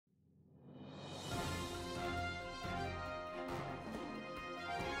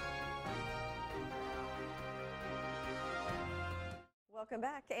Welcome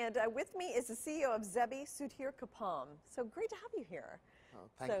back. And with me is the CEO of Zebi, Sudheer Kuppam. So great to have you here.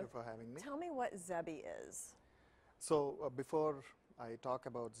 Thank you for having me. Tell me what Zebi is. So before I talk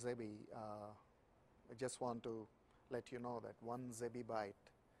about Zebi, I just want to let you know that one Zebi byte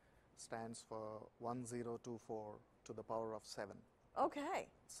stands for 1024 to the power of 7. Okay.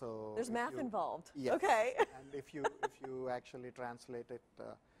 So there's math involved. Yes. Okay. And if you actually translate it,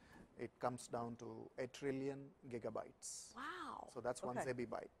 it comes down to 1 trillion gigabytes. Wow. So that's one Zebi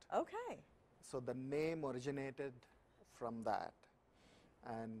byte. Okay. So the name originated from that.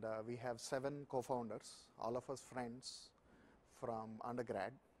 And we have 7 co-founders, all of us friends from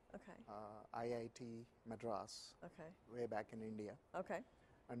undergrad. Okay. IIT Madras. Okay. Way back in India. Okay.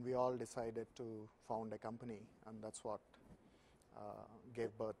 And we all decided to found a company, and that's what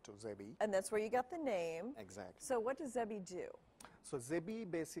gave birth to Zebi. And that's where you got the name. Exactly. So what does Zebi do? So Zebi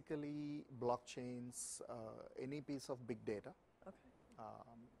basically blockchains any piece of big data. Okay.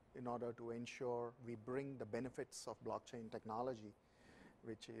 In order to ensure we bring the benefits of blockchain technology,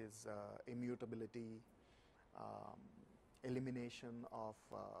 which is immutability, elimination of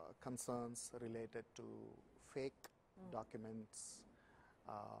concerns related to fake documents,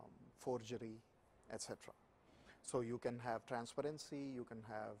 forgery, etc. So you can have transparency, you can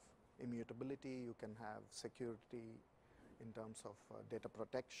have immutability, you can have security in terms of data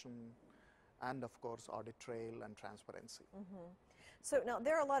protection, and of course audit trail and transparency. So now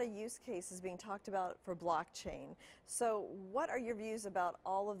there are a lot of use cases being talked about for blockchain. So what are your views about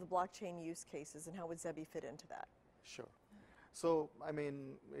all of the blockchain use cases, and how would Zebi fit into that? Sure. So I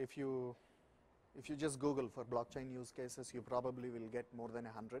mean, if you just Google for blockchain use cases, you probably will get more than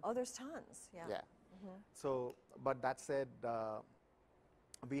 100. Oh, there's tons. Yeah. Yeah. So, but that said,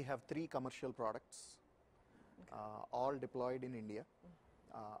 we have 3 commercial products, all deployed in India.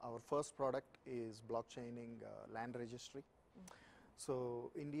 Our first product is blockchaining land registry.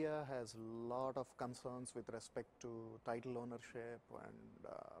 So India has a lot of concerns with respect to title ownership and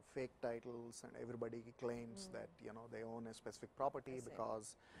fake titles, and everybody claims that they own a specific property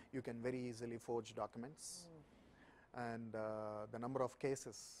because you can very easily forge documents. And the number of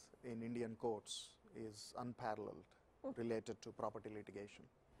cases in Indian courts is unparalleled related to property litigation,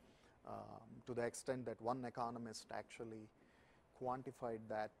 to the extent that one economist actually quantified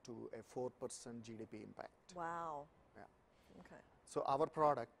that to a 4% GDP impact. Wow. Yeah. Okay. So our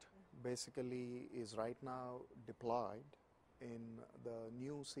product basically is right now deployed in the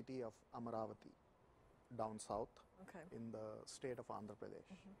new city of Amaravati, down south, in the state of Andhra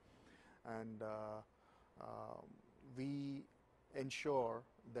Pradesh. And we ensure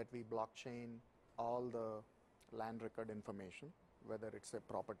that we blockchain all the land record information, whether it's a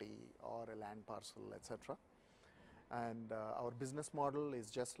property or a land parcel, etc. And our business model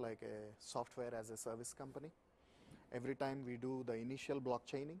is just like a software as a service company. Every time we do the initial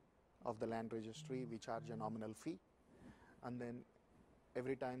blockchaining of the land registry, we charge a nominal fee. And then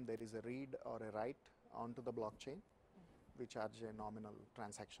every time there is a read or a write onto the blockchain, we charge a nominal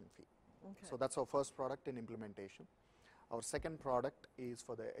transaction fee. Okay. So that's our first product in implementation. Our second product is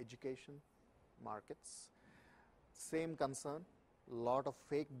for the education markets. Same concern, lot of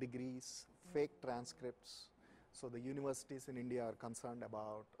fake degrees, fake transcripts. So the universities in India are concerned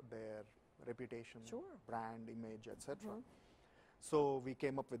about their reputation, brand, image, etc. So we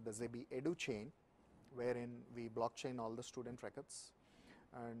came up with the Zebi Edu Chain, wherein we blockchain all the student records.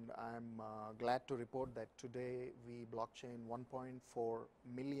 And I'm glad to report that today we blockchain 1.4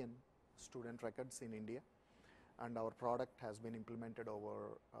 million student records in India. And our product has been implemented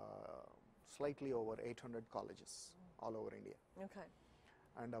over slightly over 800 colleges all over India. Okay.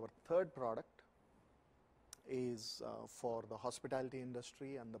 And our third product is for the hospitality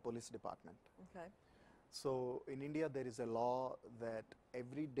industry and the police department. Okay. So in India there is a law that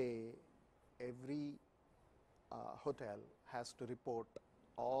every day, every hotel has to report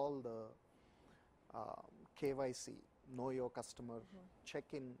all the KYC, know your customer,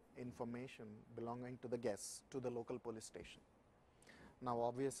 check-in information belonging to the guests to the local police station. Now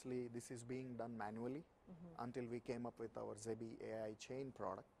obviously this is being done manually until we came up with our Zebi AI Chain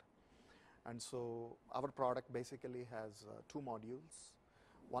product. And so our product basically has 2 modules.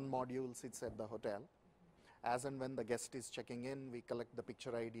 One module sits at the hotel. As and when the guest is checking in, we collect the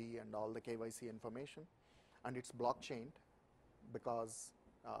picture ID and all the KYC information, and it's blockchained because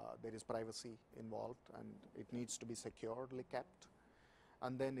there is privacy involved and it needs to be securely kept.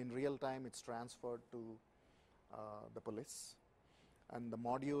 And then in real time it's transferred to the police. And the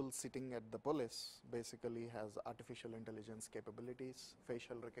module sitting at the police basically has artificial intelligence capabilities,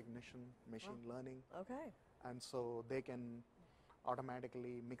 facial recognition, machine learning. Okay. And so they can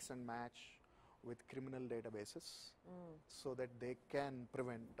automatically mix and match with criminal databases so that they can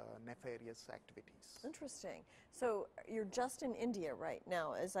prevent nefarious activities. Interesting. So you're just in India right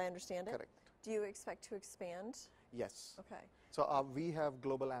now, as I understand it? Correct. Do you expect to expand? Yes. Okay. So we have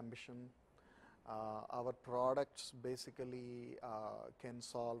global ambition. Our products basically can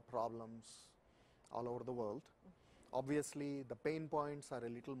solve problems all over the world. Obviously, the pain points are a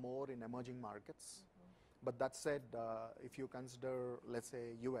little more in emerging markets. But that said, if you consider, let's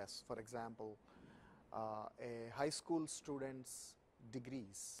say, US, for example, a high school student's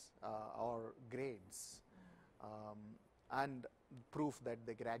degrees or grades and proof that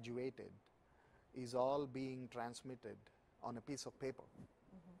they graduated is all being transmitted on a piece of paper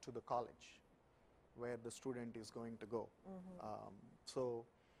to the college where the student is going to go. So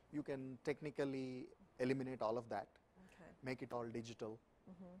you can technically eliminate all of that, make it all digital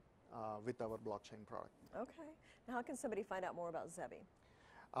with our blockchain product. Okay. Now, how can somebody find out more about Zebi?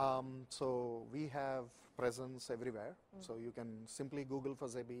 So we have presence everywhere. So you can simply Google for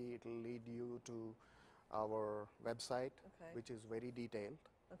Zebi. It will lead you to our website, which is very detailed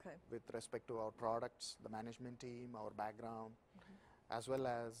with respect to our products, the management team, our background, as well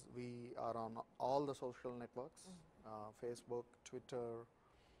as we are on all the social networks, Facebook, Twitter,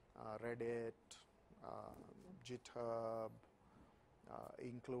 Reddit, GitHub,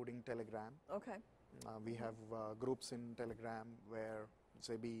 including Telegram. We have groups in Telegram where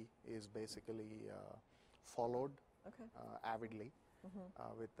Zebi is basically followed avidly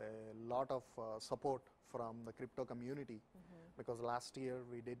with a lot of support from the crypto community because last year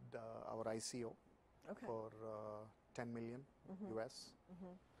we did our ICO for 10 million US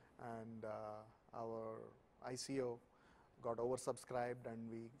and our ICO got oversubscribed and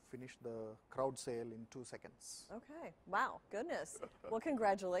we finished the crowd sale in 2 seconds. Okay. Wow. Goodness. Well,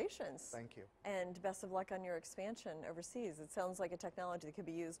 congratulations. Thank you. And best of luck on your expansion overseas. It sounds like a technology that could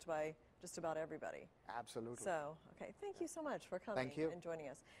be used by just about everybody. Absolutely. So, okay. Thank you so much for coming Thank you. and joining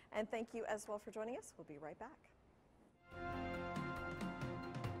us. And thank you as well for joining us. We'll be right back.